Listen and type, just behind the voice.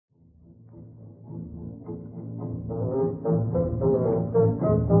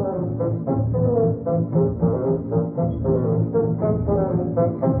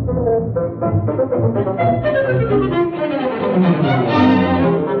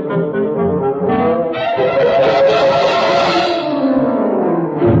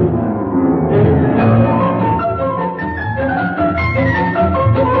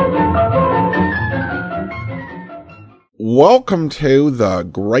Welcome to the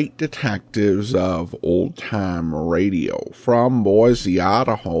Great Detectives of Old Time Radio. From Boise,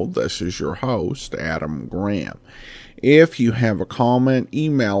 Idaho, this is your host, Adam Graham. If you have a comment,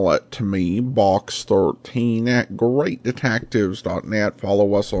 email it to me, box13 at greatdetectives.net.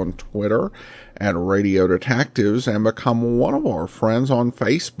 Follow us on Twitter at Radio Detectives and become one of our friends on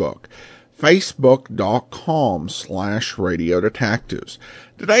Facebook. Facebook.com/Radio Detectives.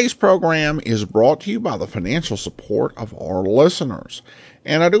 Today's program is brought to you by the financial support of our listeners.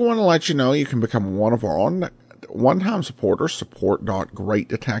 And I do want to let you know you can become one of our one-time supporters,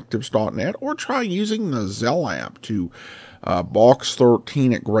 support.greatdetectives.net, or try using the Zelle app to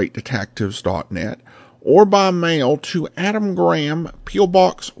box13 at greatdetectives.net, or by mail to Adam Graham, P.O.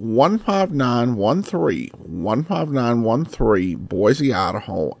 Box 15913, Boise,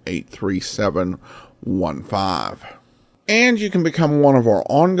 Idaho 83715. And you can become one of our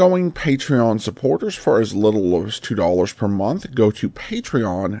ongoing Patreon supporters for as little as $2 per month. Go to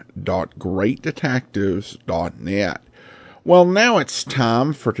patreon.greatdetectives.net. Well, now it's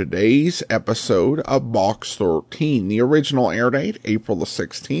time for today's episode of Box 13. The original air date, April the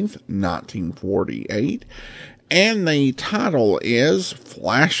 16th, 1948. And the title is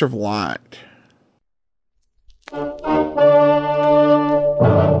Flash of Light.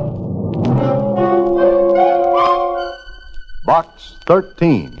 Box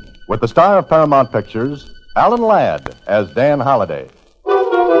 13, with the star of Paramount Pictures, Alan Ladd as Dan Holliday.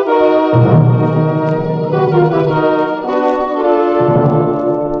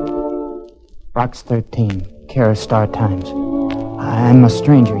 Box 13, care of Star Times. I'm a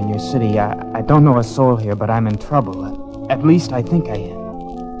stranger in your city. I don't know a soul here, but I'm in trouble. At least I think I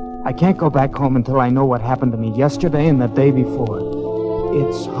am. I can't go back home until I know what happened to me yesterday and the day before.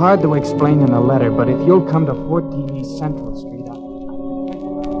 It's hard to explain in a letter, but if you'll come to 14 East Central Street,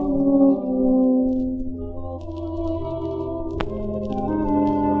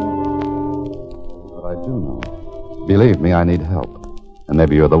 But I do know. Believe me, I need help. And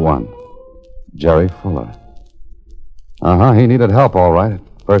maybe you're the one. Jerry Fuller. He needed help, all right. At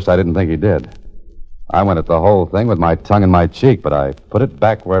first, I didn't think he did. I went at the whole thing with my tongue in my cheek, but I put it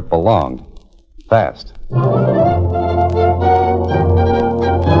back where it belonged. Fast.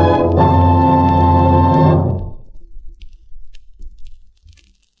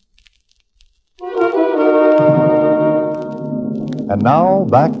 And now,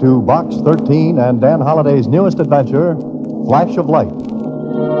 back to Box 13 and Dan Holliday's newest adventure, Flash of Light.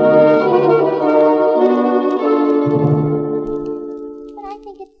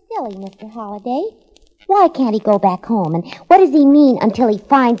 Mr. Holliday. Why can't he go back home? And what does he mean until he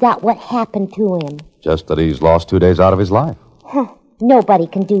finds out what happened to him? Just that he's lost 2 days out of his life. Nobody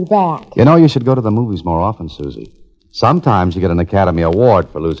can do that. You know, you should go to the movies more often, Susie. Sometimes you get an Academy Award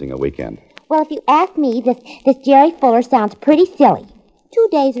for losing a weekend. Well, if you ask me, this Jerry Fuller sounds pretty silly. 2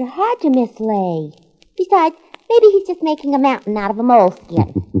 days are hard to mislay. Besides, maybe he's just making a mountain out of a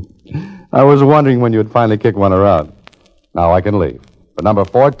moleskin. I was wondering when you'd finally kick one around. Now I can leave. For number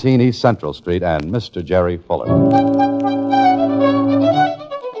 14 East Central Street and Mr. Jerry Fuller.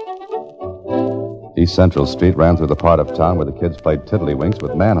 East Central Street ran through the part of town where the kids played tiddlywinks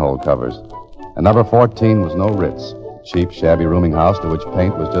with manhole covers. And number 14 was no Ritz, cheap, shabby rooming house to which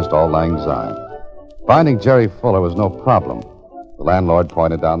paint was just all lang syne. Finding Jerry Fuller was no problem. The landlord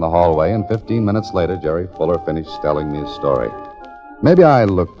pointed down the hallway, and 15 minutes later, Jerry Fuller finished telling me his story. Maybe I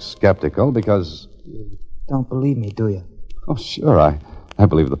look skeptical because... You don't believe me, do you? Oh, sure, I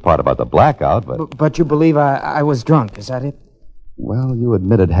believe the part about the blackout, but... But you believe I was drunk, is that it? Well, you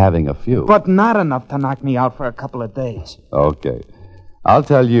admitted having a few. But not enough to knock me out for a couple of days. Okay. I'll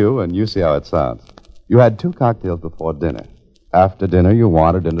tell you, and you see how it sounds. You had 2 cocktails before dinner. After dinner, you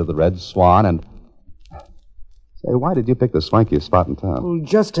wandered into the Red Swan and... Say, why did you pick the swankiest spot in town? Well,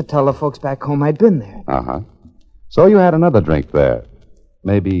 just to tell the folks back home I'd been there. So you had another drink there.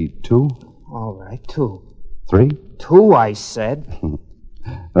 Maybe 2? All right, 2. 3? 2, I said.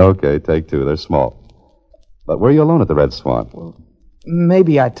 Okay, take 2. They're small. But were you alone at the Red Swan? Well,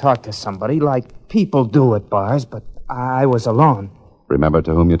 maybe I talked to somebody, like people do at bars, but I was alone. Remember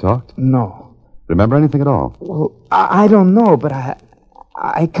to whom you talked? No. Remember anything at all? Well, I don't know, but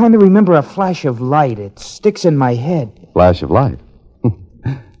I kind of remember a flash of light. It sticks in my head. Flash of light?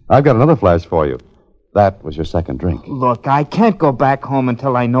 I've got another flash for you. That was your second drink. Look, I can't go back home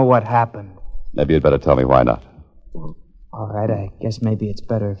until I know what happened. Maybe you'd better tell me why not. Well, all right, I guess maybe it's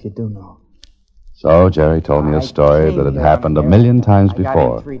better if you do know. So Jerry told me a story that had happened a million times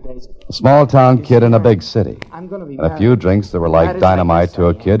before. A small-town kid in a big city. And a few drinks that were like dynamite to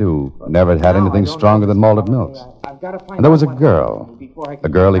a kid who never had anything stronger than malted milks. And there was a girl he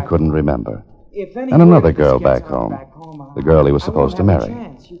couldn't remember. And another girl back home. the girl he was supposed to marry.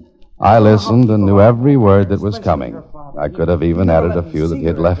 I listened and knew every word that was coming. I could have even added a few that he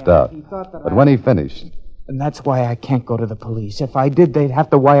had left out. But when he finished... And that's why I can't go to the police. If I did, they'd have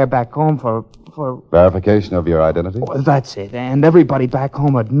to wire back home for... Verification of your identity? Well, that's it. And everybody back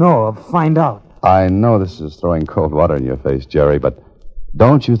home would know, find out. I know this is throwing cold water in your face, Jerry, but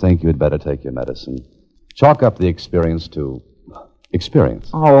don't you think you'd better take your medicine? Chalk up the experience to experience.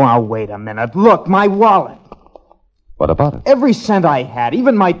 Oh, now, wait a minute. Look, my wallet. What about it? Every cent I had,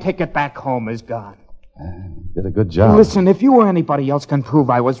 even my ticket back home, is gone. Did a good job. Listen, if you or anybody else can prove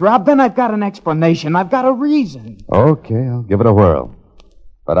I was robbed, then I've got an explanation. I've got a reason. Okay, I'll give it a whirl.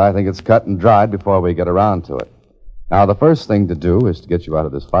 But I think it's cut and dried before we get around to it. Now, the first thing to do is to get you out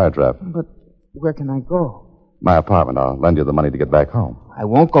of this fire trap. But where can I go? My apartment. I'll lend you the money to get back home. I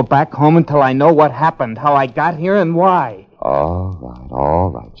won't go back home until I know what happened, how I got here, and why.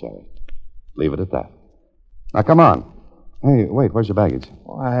 All right, Jerry. Leave it at that. Now, come on. Hey, wait, where's your baggage?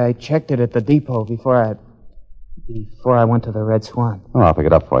 I checked it at the depot before I went to the Red Swan. Oh, I'll pick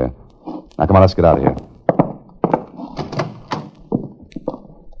it up for you. Now, come on, let's get out of here.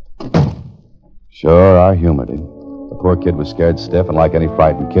 Sure, I humored him. The poor kid was scared stiff, and like any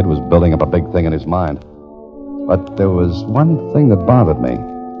frightened kid, was building up a big thing in his mind. But there was one thing that bothered me.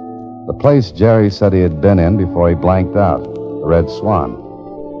 The place Jerry said he had been in before he blanked out, the Red Swan.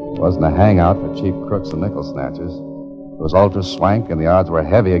 It wasn't a hangout for cheap crooks and nickel snatchers. It was ultra swank, and the odds were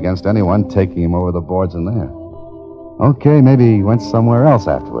heavy against anyone taking him over the boards in there. Okay, maybe he went somewhere else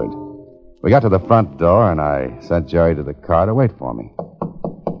afterward. We got to the front door, and I sent Jerry to the car to wait for me.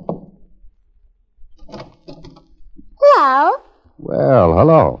 Hello. Well,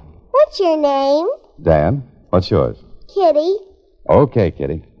 hello. What's your name? Dan, what's yours? Kitty. Okay,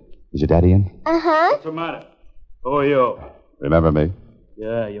 Kitty. Is your daddy in? Uh-huh. What's the matter? Who are you? Remember me?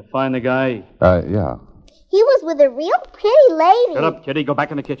 Yeah, you find the guy? Yeah. He was with a real pretty lady. Shut up, Kitty. Go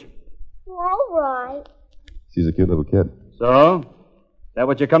back in the kitchen. All right. She's a cute little kid. So? That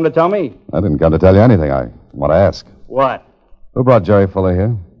what you come to tell me? I didn't come to tell you anything. I want to ask. What? Who brought Jerry Fuller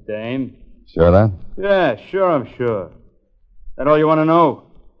here? Dame? Sure of that? Yeah, sure, I'm sure. That all you want to know?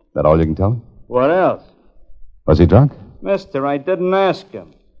 That all you can tell me? What else? Was he drunk? Mister, I didn't ask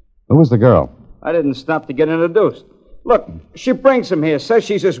him. Who was the girl? I didn't stop to get introduced. Look, she brings him here, says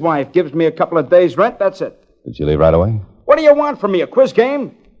she's his wife, gives me a couple of days' rent, that's it. Did she leave right away? What do you want from me, a quiz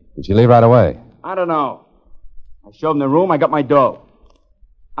game? Did she leave right away? I don't know. I showed him the room, I got my dough.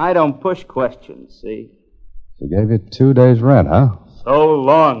 I don't push questions, see? She gave you 2 days' rent, huh? So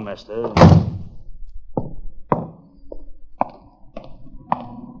long, mister.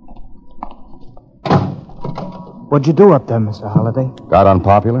 What'd you do up there, Mr. Holliday? Got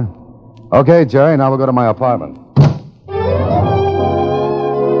unpopular? Okay, Jerry, now we'll go to my apartment.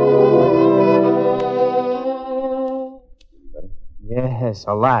 Yes,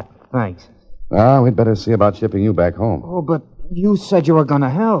 a lot. Thanks. We'd better see about shipping you back home. Oh, but you said you were going to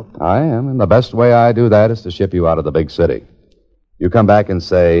help. I am, and the best way I do that is to ship you out of the big city. You come back in,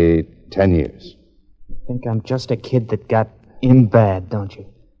 say, 10 years. You think I'm just a kid that got in bad, don't you?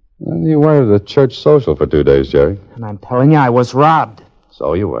 Well, you were at a church social for 2 days, Jerry. And I'm telling you, I was robbed.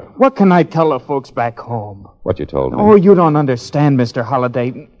 So you were. What can I tell the folks back home? What you told me. Oh, you don't understand, Mr.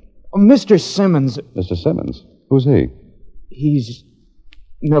 Holliday. Mr. Simmons, Mr. Simmons? Who's he? he's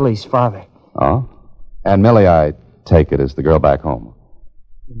Millie's father. Oh? And Millie, I take it, is the girl back home.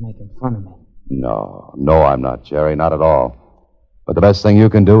 You're making fun of me. No, I'm not, Jerry, not at all. But the best thing you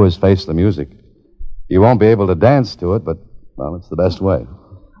can do is face the music. You won't be able to dance to it, but, well, it's the best way.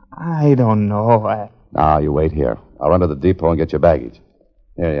 I don't know. Now, you wait here. I'll run to the depot and get your baggage.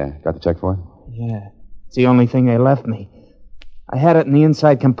 Here, yeah. Got the check for it? Yeah. It's the only thing they left me. I had it in the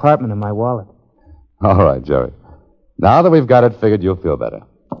inside compartment of my wallet. All right, Jerry. Now that we've got it figured, you'll feel better.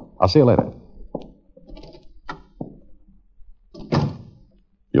 I'll see you later.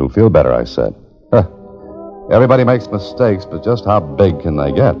 You'll feel better, I said. Everybody makes mistakes, but just how big can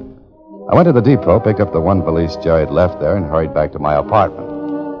they get? I went to the depot, picked up the one valise Jerry had left there, and hurried back to my apartment.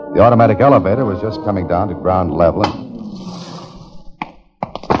 The automatic elevator was just coming down to ground level and...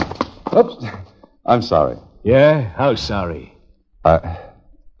 Oops. I'm sorry. Yeah? How sorry? I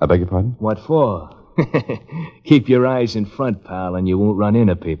beg your pardon? What for? Keep your eyes in front, pal, and you won't run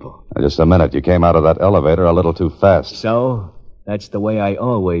into people. Just a minute. You came out of that elevator a little too fast. So? That's the way I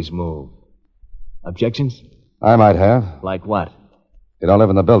always move. Objections? I might have. Like what? You don't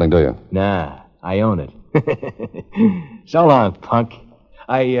live in the building, do you? Nah, I own it. So long, punk.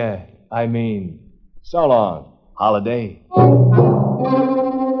 I mean, so long, Holiday.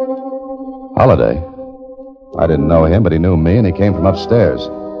 Holiday? I didn't know him, but he knew me, and he came from upstairs.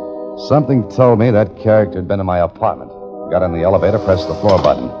 Something told me that character had been in my apartment. got in the elevator, pressed the floor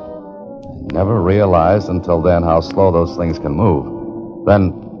button. I never realized until then how slow those things can move.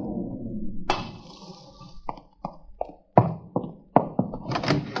 Then...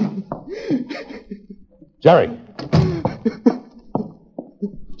 Jerry!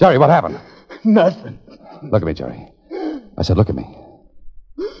 Jerry, what happened? Nothing. Look at me, Jerry. I said, look at me.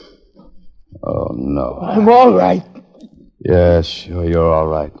 Oh, no. I'm all right. Yeah, sure, you're all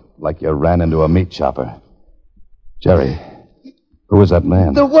right. Like you ran into a meat chopper. Jerry, who was that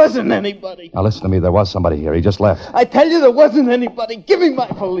man? There wasn't anybody. Now, listen to me. There was somebody here. He just left. I tell you, there wasn't anybody. Give me my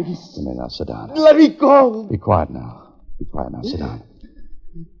valise. Come here now. Sit down. Let me go. Be quiet now. Be quiet now. Sit down.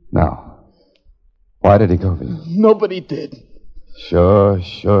 Now, why did he go for you? Nobody did. Sure.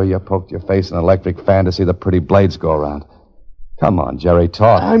 You poked your face in an electric fan to see the pretty blades go around. Come on, Jerry,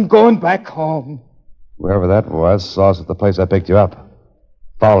 talk. I'm going back home. Whoever that was saw us at the place I picked you up.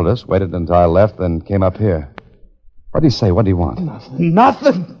 Followed us, waited until I left, then came up here. What did he say? What do you want?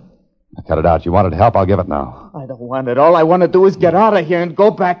 Nothing. Now, cut it out. You wanted help, I'll give it now. I don't want it. All I want to do is get out of here and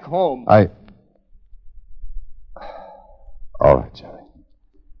go back home. All right, Jerry.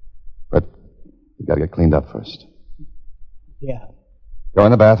 But you got to get cleaned up first. Yeah. Go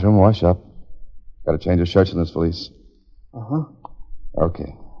in the bathroom, wash up. Got to change your shirts in this valise. Uh-huh.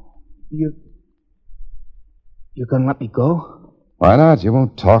 Okay. You're gonna let me go? Why not? You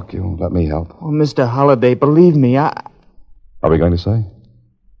won't talk. You won't let me help. Oh, Mr. Holliday, believe me, Are we going to say?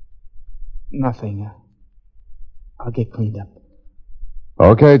 Nothing. I'll get cleaned up.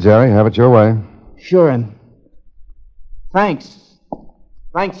 Okay, Jerry. Have it your way. Sure, and thanks.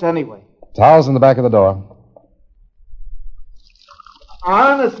 Thanks anyway. Towels in the back of the door.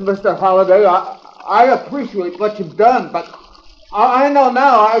 Honest, Mr. Holliday, I appreciate what you've done, but I know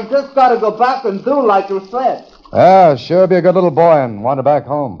now I just got to go back and do like you said. Yeah, sure be a good little boy and wander back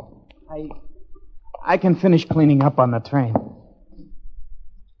home. I can finish cleaning up on the train.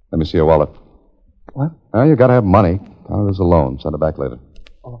 Let me see your wallet. What? Well, you got to have money. Count it as a loan. Send it back later.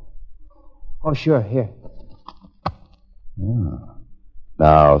 Oh, sure, here.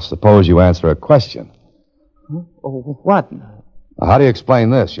 Now, suppose you answer a question. Huh? Oh, what? Now, how do you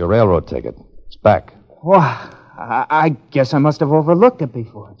explain this? Your railroad ticket. It's back. Well, I guess I must have overlooked it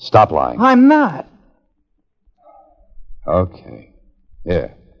before. Stop lying. I'm not. Okay.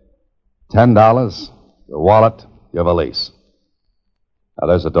 Here. $10, your wallet, your valise. Now,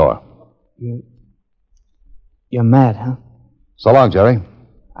 there's the door. You're mad, huh? So long, Jerry.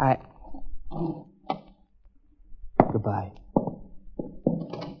 Goodbye.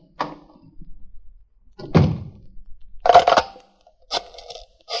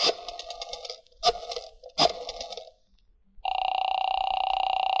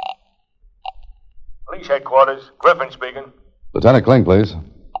 Police headquarters. Griffin speaking. Lieutenant Kling, please.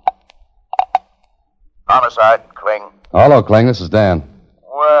 Homicide, Kling. Hello, Kling. This is Dan.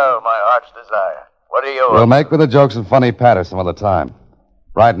 Well, my heart's desire. What are you... We'll make with the jokes and funny patter some other time.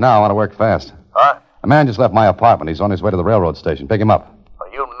 Right now, I want to work fast. Huh? A man just left my apartment. He's on his way to the railroad station. Pick him up. Are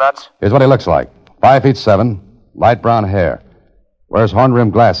you nuts? Here's what he looks like. 5'7", light brown hair. Wears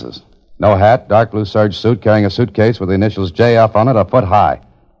horn-rimmed glasses. No hat, dark blue serge suit, carrying a suitcase with the initials JF on it, a foot high.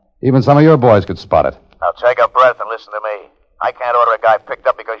 Even some of your boys could spot it. Now take a breath and listen to me. I can't order a guy picked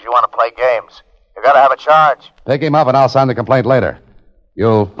up because you want to play games. You gotta have a charge. Pick him up and I'll sign the complaint later.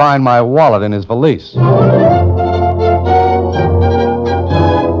 You'll find my wallet in his valise.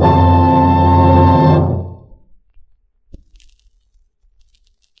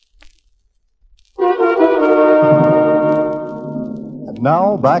 And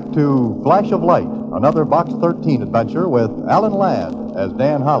now back to Flash of Light, another Box 13 adventure with Alan Ladd as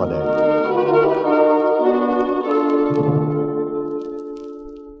Dan Holliday.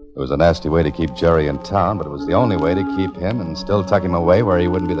 It was a nasty way to keep Jerry in town, but it was the only way to keep him and still tuck him away where he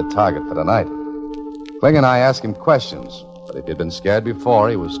wouldn't be the target for tonight. Kling and I asked him questions, but if he'd been scared before,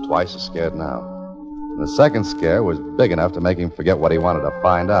 he was twice as scared now. And the second scare was big enough to make him forget what he wanted to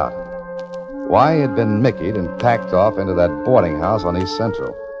find out. Why he had been Mickeyed and packed off into that boarding house on East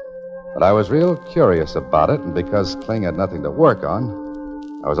Central. But I was real curious about it, and because Kling had nothing to work on,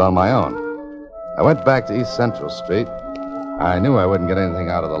 I was on my own. I went back to East Central Street. I knew I wouldn't get anything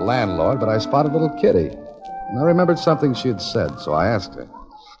out of the landlord, but I spotted little Kitty. And I remembered something she had said, so I asked her.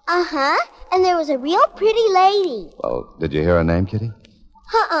 Uh-huh. And there was a real pretty lady. Well, did you hear her name, Kitty?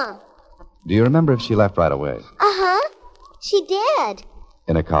 Uh-uh. Do you remember if she left right away? Uh-huh. She did.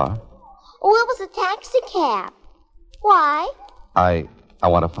 In a car? Oh, it was a taxi cab. Why? I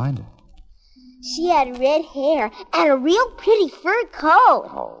want to find her. She had red hair and a real pretty fur coat.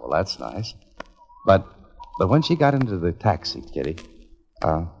 Oh, well, that's nice. But when she got into the taxi, Kitty,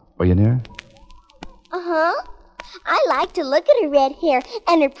 were you near her? Uh-huh. I like to look at her red hair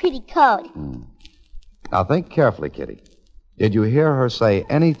and her pretty coat. Now think carefully, Kitty. Did you hear her say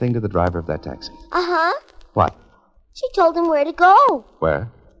anything to the driver of that taxi? Uh-huh. What? She told him where to go. Where?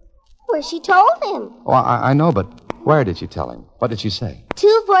 Where she told him. Oh, I know, but where did she tell him? What did she say?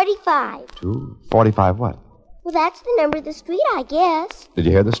 245. 245 what? Well, that's the number of the street, I guess. Did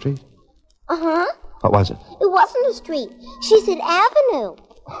you hear the street? Uh-huh. What was it? It wasn't a street. She said avenue.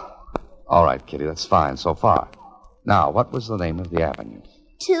 All right, Kitty, that's fine so far. Now, what was the name of the avenue?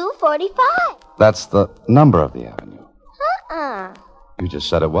 245. That's the number of the avenue. Uh-uh. You just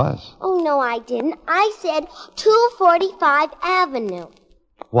said it was. Oh, no, I didn't. I said 245 Avenue.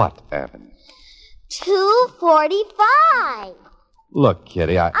 What avenue? 245. Look,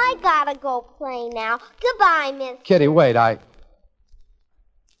 Kitty, I gotta go play now. Goodbye, miss. Kitty, wait,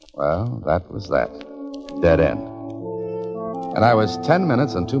 Well, that was that. Dead end. And I was 10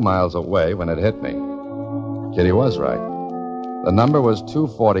 minutes and 2 miles away when it hit me. Kitty was right. The number was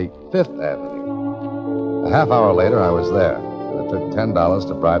 245th Avenue. A half hour later, I was there. And it took $10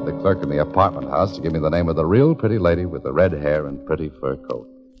 to bribe the clerk in the apartment house to give me the name of the real pretty lady with the red hair and pretty fur coat.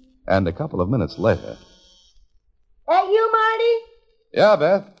 And a couple of minutes later... That you, Marty? Yeah,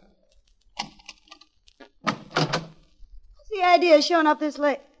 Beth? What's the idea of showing up this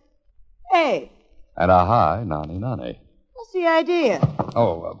late? Hey. And a hi, nani. What's the idea?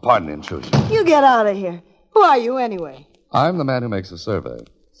 Oh, pardon the intrusion. You get out of here. Who are you, anyway? I'm the man who makes a survey.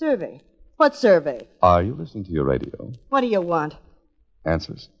 Survey? What survey? Are you listening to your radio? What do you want?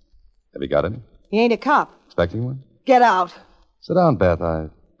 Answers. Have you got any? He ain't a cop. Expecting one? Get out. Sit down, Beth.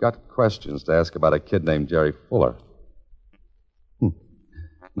 I've got questions to ask about a kid named Jerry Fuller.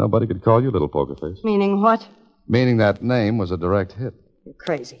 Nobody could call you Little Poker Face. Meaning what? Meaning that name was a direct hit. You're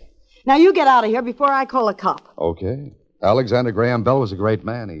crazy. Now you get out of here before I call a cop. Okay. Alexander Graham Bell was a great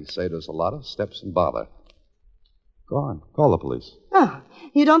man. He saved us a lot of steps and bother. Go on. Call the police. Oh,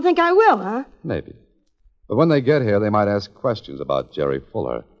 you don't think I will, huh? Maybe. But when they get here, they might ask questions about Jerry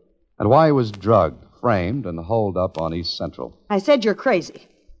Fuller and why he was drugged, framed, and holed up on East Central. I said you're crazy.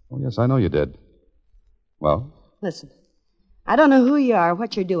 Oh, yes, I know you did. Well? Listen, I don't know who you are or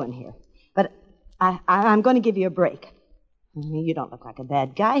what you're doing here, but I'm going to give you a break. You don't look like a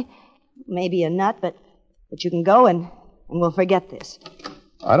bad guy. Maybe a nut, but you can go and we'll forget this.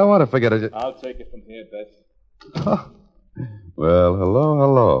 I don't want to forget it. I'll take it from here, Beth. Well,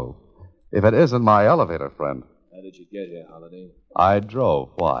 hello. If it isn't my elevator friend. How did you get here, Holiday? I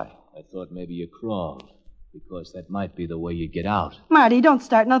drove. Why? I thought maybe you crawled, because that might be the way you get out. Marty, don't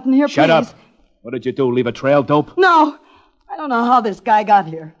start nothing here, Shut please. up. What did you do, leave a trail, dope? No. I don't know how this guy got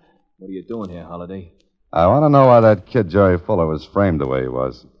here. What are you doing here, Holiday? I want to know why that kid Jerry Fuller was framed the way he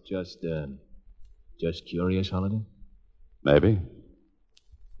was. Just curious, Holiday? Maybe.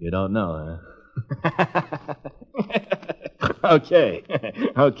 You don't know, huh?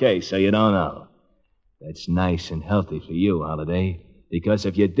 Okay, so you don't know. That's nice and healthy for you, Holiday. Because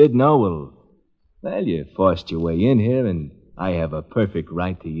if you did know, well, you forced your way in here, and I have a perfect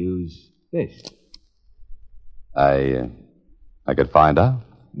right to use this. I could find out.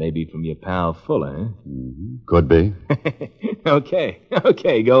 Maybe from your pal Fuller, huh? Mm-hmm. Could be.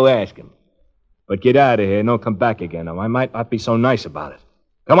 Okay, go ask him. But get out of here and don't come back again, or I might not be so nice about it.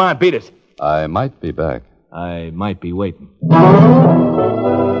 Come on, beat it. I might be back. I might be waiting.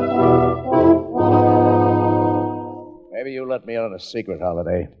 Maybe you let me in on a secret,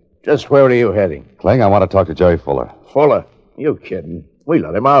 Holiday. Just where are you heading? Kling, I want to talk to Jerry Fuller. Fuller? You kidding? We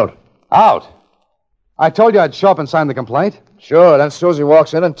let him out. Out? I told you I'd show up and sign the complaint. Sure, then Susie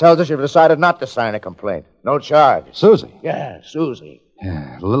walks in and tells us you've decided not to sign a complaint. No charge. Susie? Yeah, Susie.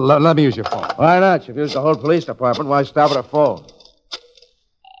 Yeah, let me use your phone. Why not? You've used the whole police department. Why stop at a phone?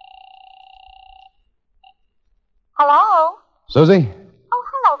 Hello? Susie? Oh,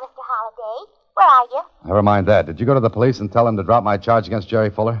 hello, Mr. Holliday. Where are you? Never mind that. Did you go to the police and tell them to drop my charge against Jerry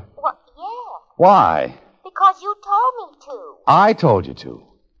Fuller? Well, yeah. Why? Because you told me to. I told you to.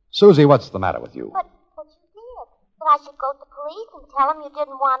 Susie, what's the matter with you? But you did. That I should go to the police and tell them you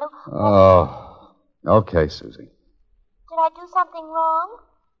didn't want to. Oh, okay, Susie. Did I do something wrong?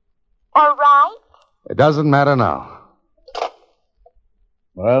 Or right? It doesn't matter now.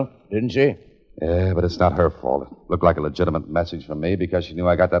 Well, didn't she? Yeah, but it's not her fault. It looked like a legitimate message from me because she knew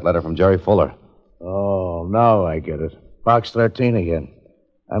I got that letter from Jerry Fuller. Oh, now I get it. Box 13 again.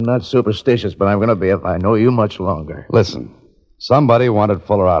 I'm not superstitious, but I'm going to be if I know you much longer. Listen, somebody wanted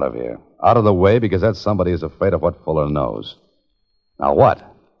Fuller out of here. Out of the way because that somebody is afraid of what Fuller knows. Now what?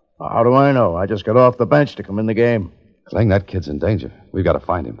 How do I know? I just got off the bench to come in the game. Kling, that kid's in danger. We've got to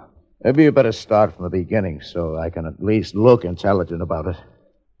find him. Maybe you better start from the beginning so I can at least look intelligent about it.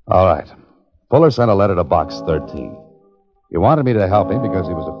 All right. Fuller sent a letter to Box 13. He wanted me to help him because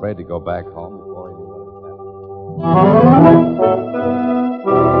he was afraid to go back home before he knew what had happened.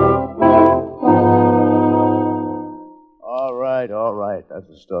 All right. That's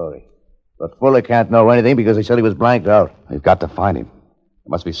the story. But Fuller can't know anything because he said he was blanked out. We've got to find him. There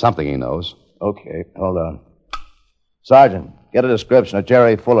must be something he knows. Okay, hold on. Sergeant, get a description of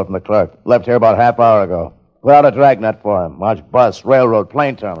Jerry Fuller from the clerk. Left here about half hour ago. Put out a dragnet for him. March bus, railroad,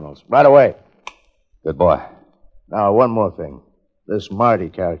 plane terminals. Right away. Good boy. Now, one more thing. This Marty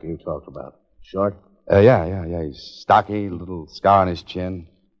character you talked about. Short? Yeah. He's stocky, little scar on his chin.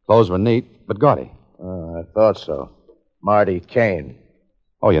 Clothes were neat, but gaudy. I thought so. Marty Kane.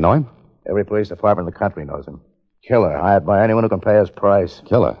 Oh, you know him? Every police department in the country knows him. Killer, hired by anyone who can pay his price.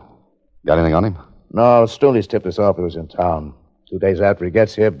 Killer. Got anything on him? No, Stooley's tipped us off he was in town. 2 days after he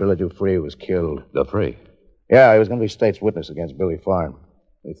gets here, Billy Dupree was killed. Dupree? Yeah, he was going to be state's witness against Billy Farn.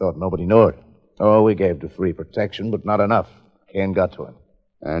 We thought nobody knew it. Oh, we gave Dupree protection, but not enough. Kane got to him.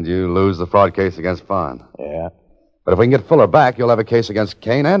 And you lose the fraud case against Farn. Yeah. But if we can get Fuller back, you'll have a case against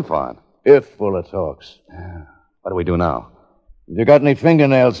Kane and Farn. If Fuller talks. What do we do now? If you got any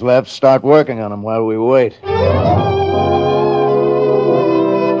fingernails left, start working on them while we wait.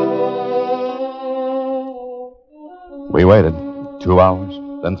 We waited 2 hours,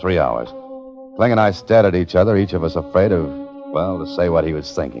 then 3 hours. Kling and I stared at each other, each of us afraid of, to say what he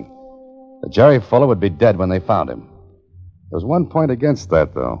was thinking. That Jerry Fuller would be dead when they found him. There was one point against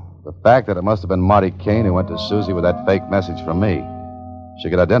that, though. The fact that it must have been Marty Kane who went to Susie with that fake message from me. She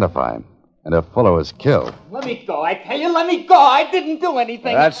could identify him. And if Fuller was killed... Let me go. I tell you, let me go. I didn't do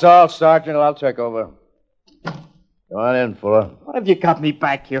anything. That's all, Sergeant. I'll take over. Go on in, Fuller. What have you got me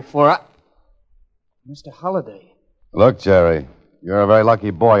back here for? Mr. Holliday. Look, Jerry, you're a very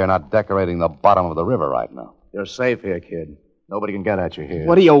lucky boy you're not decorating the bottom of the river right now. You're safe here, kid. Nobody can get at you here.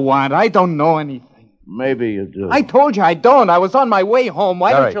 What do you want? I don't know anything. Maybe you do. I told you I don't. I was on my way home.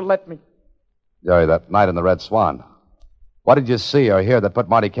 Why Jerry. don't you let me... Jerry, that night in the Red Swan, what did you see or hear that put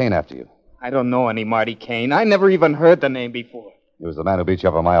Marty Kane after you? I don't know any Marty Kane. I never even heard the name before. He was the man who beat you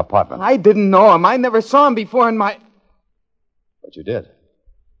up in my apartment. I didn't know him. I never saw him before in my... But you did.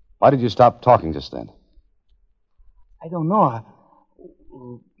 Why did you stop talking just then? I don't know.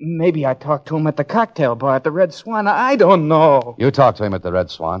 Maybe I talked to him at the cocktail bar at the Red Swan. I don't know. You talked to him at the Red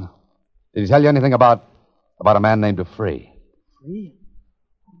Swan. Did he tell you anything about a man named Dupree? Dupree?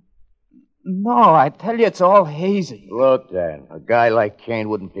 No, I tell you, it's all hazy. Look, Dan, a guy like Kane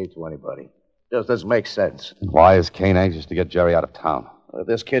wouldn't pay to anybody. Just doesn't make sense. And why is Kane anxious to get Jerry out of town? If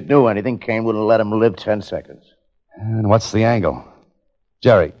this kid knew anything, Kane wouldn't let him live 10 seconds. And what's the angle?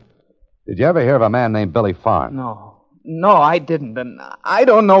 Jerry, did you ever hear of a man named Billy Farn? No, I didn't. And I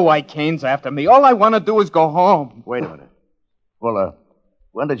don't know why Kane's after me. All I want to do is go home. Wait a minute. Fuller,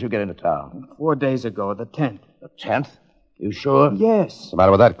 when did you get into town? 4 days ago, the 10th. The 10th? You sure? Yes. What's the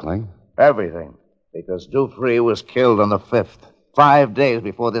matter with that, Kling? Everything. Because Dupree was killed on the 5th. 5 days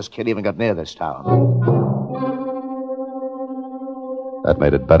before this kid even got near this town. That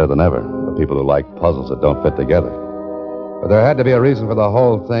made it better than ever for people who like puzzles that don't fit together. But there had to be a reason for the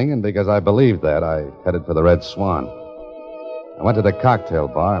whole thing, and because I believed that, I headed for the Red Swan. I went to the cocktail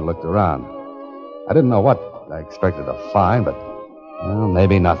bar and looked around. I didn't know what I expected to find, but,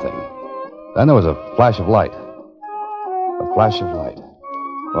 maybe nothing. Then there was a flash of light. A flash of light.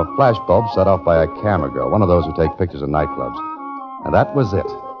 A flash bulb set off by a camera girl, one of those who take pictures in nightclubs. And that was it.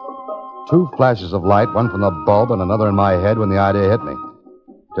 2 flashes of light, one from the bulb and another in my head when the idea hit me.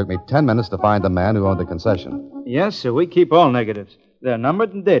 It took me 10 minutes to find the man who owned the concession. Yes, sir. We keep all negatives. They're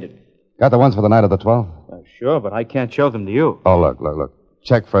numbered and dated. Got the ones for the night of the 12th? Sure, but I can't show them to you. Oh, look.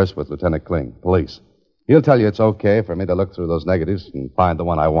 Check first with Lieutenant Kling, police. He'll tell you it's okay for me to look through those negatives and find the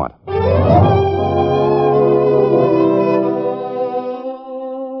one I want.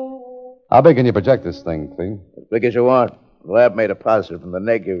 How big can you project this thing, Kling? As big as you want. The lab made a positive from the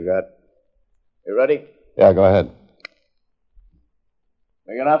neg you got. You ready? Yeah, go ahead.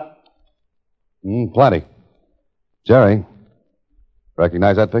 Big enough? Plenty. Jerry,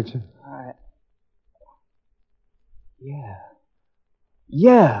 recognize that picture?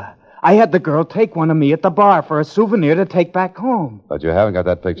 Yeah. I had the girl take one of me at the bar for a souvenir to take back home. But you haven't got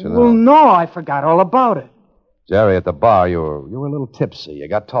that picture now. Well, no, I forgot all about it. Jerry, at the bar, you were a little tipsy. You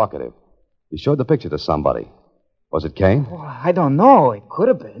got talkative. You showed the picture to somebody. Was it Kane? Oh, I don't know. It could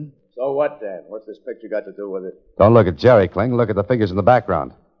have been. So what, Dan? What's this picture got to do with it? Don't look at Jerry, Kling. Look at the figures in the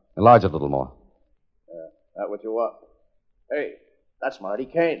background. Enlarge it a little more. That what you want? Hey, that's Marty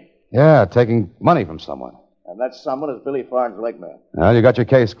Kane. Yeah, taking money from someone. And that someone is Billy Farn's leg man. Well, you got your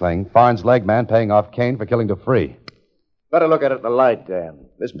case, Kling. Farn's leg man paying off Kane for killing Dupree. Better look at it in the light, Dan.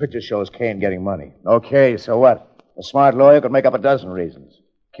 This picture shows Kane getting money. Okay, so what? A smart lawyer could make up a dozen reasons.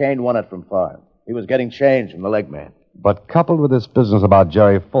 Kane won it from Farm. He was getting change from the leg man. But coupled with this business about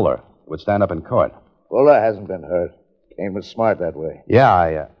Jerry Fuller, it would stand up in court. Fuller hasn't been hurt. Kane was smart that way.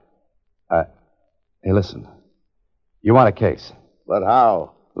 Yeah, hey, listen. You want a case. But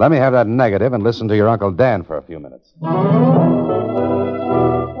how? Let me have that negative and listen to your Uncle Dan for a few minutes.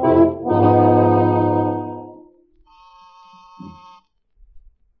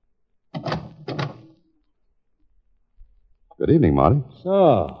 Good evening, Marty.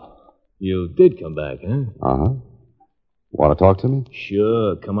 So, you did come back, huh? Uh-huh. Want to talk to me?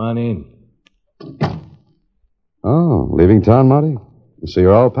 Sure, come on in. Oh, leaving town, Marty? So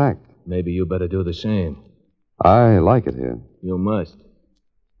you're all packed. Maybe you better do the same. I like it here. You must.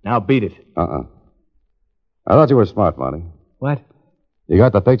 Now beat it. Uh-uh. I thought you were smart, Marty. What? You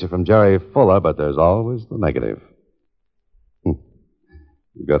got the picture from Jerry Fuller, but there's always the negative.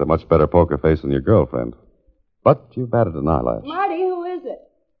 You've got a much better poker face than your girlfriend. But you've batted an eyelash. Marty, who is it?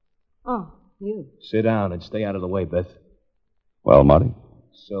 Oh, you. Sit down and stay out of the way, Beth. Well, Marty?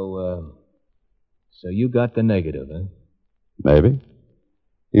 So you got the negative, huh? Maybe.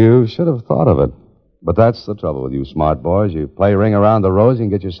 You should have thought of it. But that's the trouble with you smart boys. You play ring around the rosy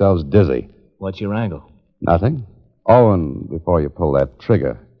and get yourselves dizzy. What's your angle? Nothing. Oh, and before you pull that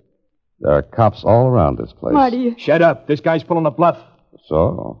trigger, there are cops all around this place. Marty. Shut up. This guy's pulling a bluff.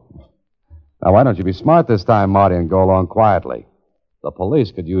 So? Now, why don't you be smart this time, Marty, and go along quietly? The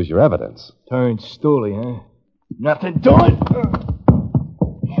police could use your evidence. Turned stooly, huh? Nothing doing.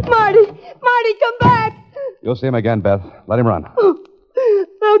 Marty, come back. You'll see him again, Beth. Let him run.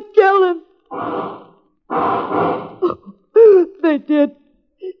 They'll kill him. They did.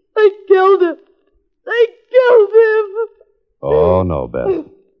 They killed him. Oh, no, Beth.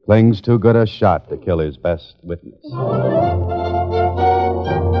 Kling's too good a shot to kill his best witness.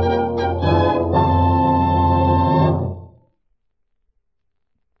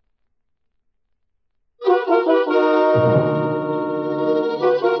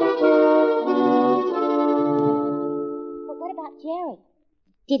 Jerry.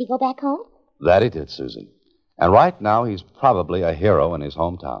 Did he go back home? That he did, Susan. And right now, he's probably a hero in his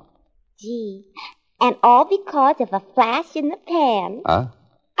hometown. Gee. And all because of a flash in the pan. Huh?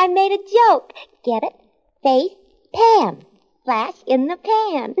 I made a joke. Get it? Face, pan. Flash in the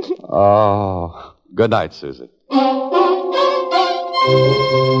pan. Oh. Good night, Susan.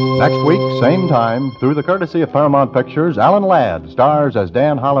 Next week, same time, through the courtesy of Paramount Pictures, Alan Ladd stars as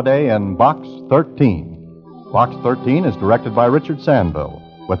Dan Holliday in Box 13. Box 13 is directed by Richard Sandville,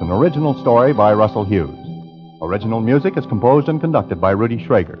 with an original story by Russell Hughes. Original music is composed and conducted by Rudy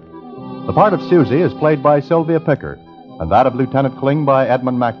Schrager. The part of Susie is played by Sylvia Pickard, and that of Lieutenant Kling by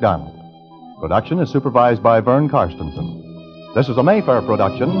Edmund MacDonald. Production is supervised by Vern Karstensen. This is a Mayfair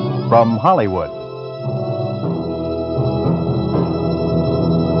production from Hollywood.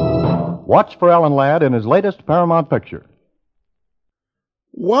 Watch for Alan Ladd in his latest Paramount picture.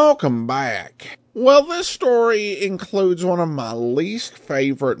 Welcome back. Well, this story includes one of my least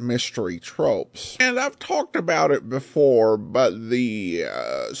favorite mystery tropes. And I've talked about it before, but the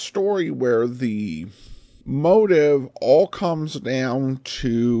story where the motive all comes down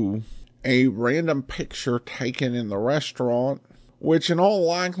to a random picture taken in the restaurant, which in all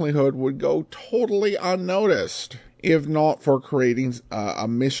likelihood would go totally unnoticed, if not for creating a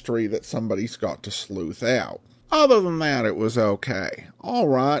mystery that somebody's got to sleuth out. Other than that, it was okay. All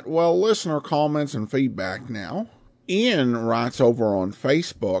right, well, listener comments and feedback now. Ian writes over on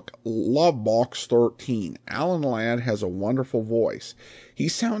Facebook, Love Box 13. Alan Ladd has a wonderful voice. He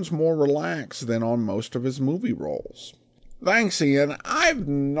sounds more relaxed than on most of his movie roles. Thanks, Ian. I've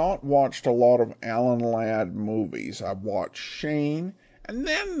not watched a lot of Alan Ladd movies. I've watched Shane, and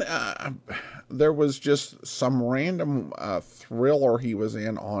then there was just some random thriller he was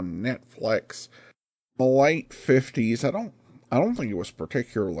in on Netflix. The late 50s. I don't think it was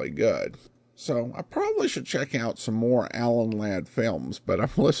particularly good. So I probably should check out some more Alan Ladd films, but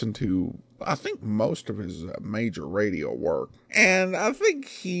I've listened to, I think, most of his major radio work. And I think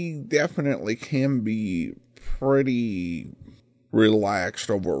he definitely can be pretty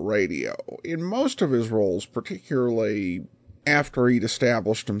relaxed over radio. In most of his roles, particularly after he'd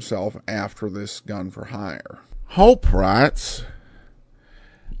established himself after this Gun for Hire. Hope writes,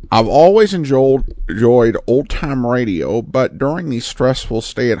 I've always enjoyed old-time radio, but during these stressful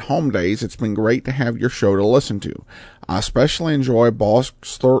stay-at-home days, it's been great to have your show to listen to. I especially enjoy Box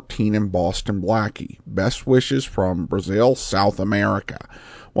 13 and Boston Blackie. Best wishes from Brazil, South America.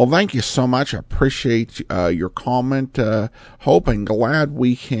 Well, thank you so much. I appreciate your comment, Hope, and glad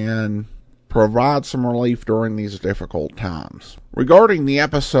we can provide some relief during these difficult times. Regarding the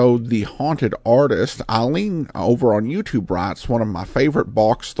episode The Haunted Artist, Eileen over on YouTube writes, one of my favorite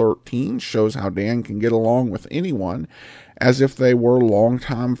Box 13 shows how Dan can get along with anyone as if they were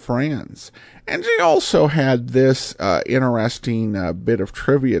longtime friends. And she also had this interesting bit of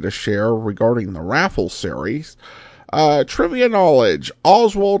trivia to share regarding the Raffles series. Trivia knowledge.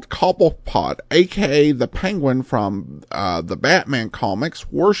 Oswald Cobblepot, a.k.a. the Penguin from the Batman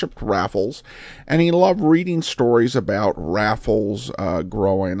comics, worshipped Raffles, and he loved reading stories about Raffles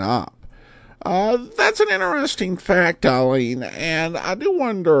growing up. That's an interesting fact, Eileen, and I do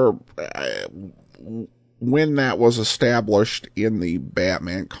wonder when that was established in the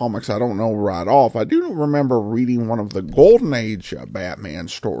Batman comics. I don't know right off. I do remember reading one of the Golden Age Batman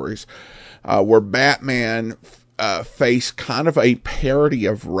stories where Batman faced kind of a parody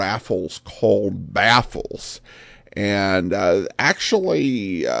of Raffles called Baffles, and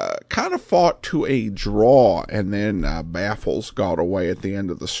actually kind of fought to a draw, and then Baffles got away at the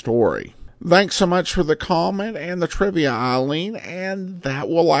end of the story. Thanks so much for the comment and the trivia, Eileen, and that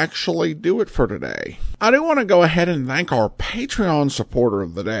will actually do it for today. I do want to go ahead and thank our Patreon supporter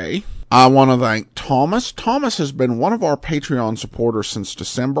of the day. I want to thank Thomas. Thomas has been one of our Patreon supporters since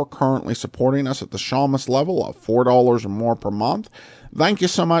December, currently supporting us at the Shamus level of $4 or more per month. Thank you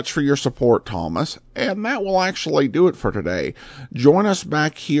so much for your support, Thomas. And that will actually do it for today. Join us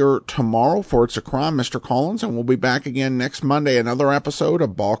back here tomorrow for It's a Crime, Mr. Collins, and we'll be back again next Monday, another episode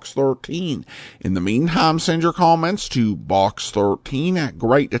of Box 13. In the meantime, send your comments to box13 at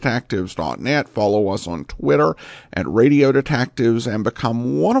greatdetectives.net. Follow us on Twitter at Radio Detectives and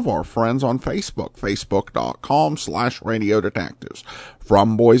become one of our friends on Facebook, facebook.com/Radio Detectives.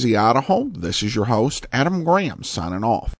 From Boise, Idaho, this is your host, Adam Graham, signing off.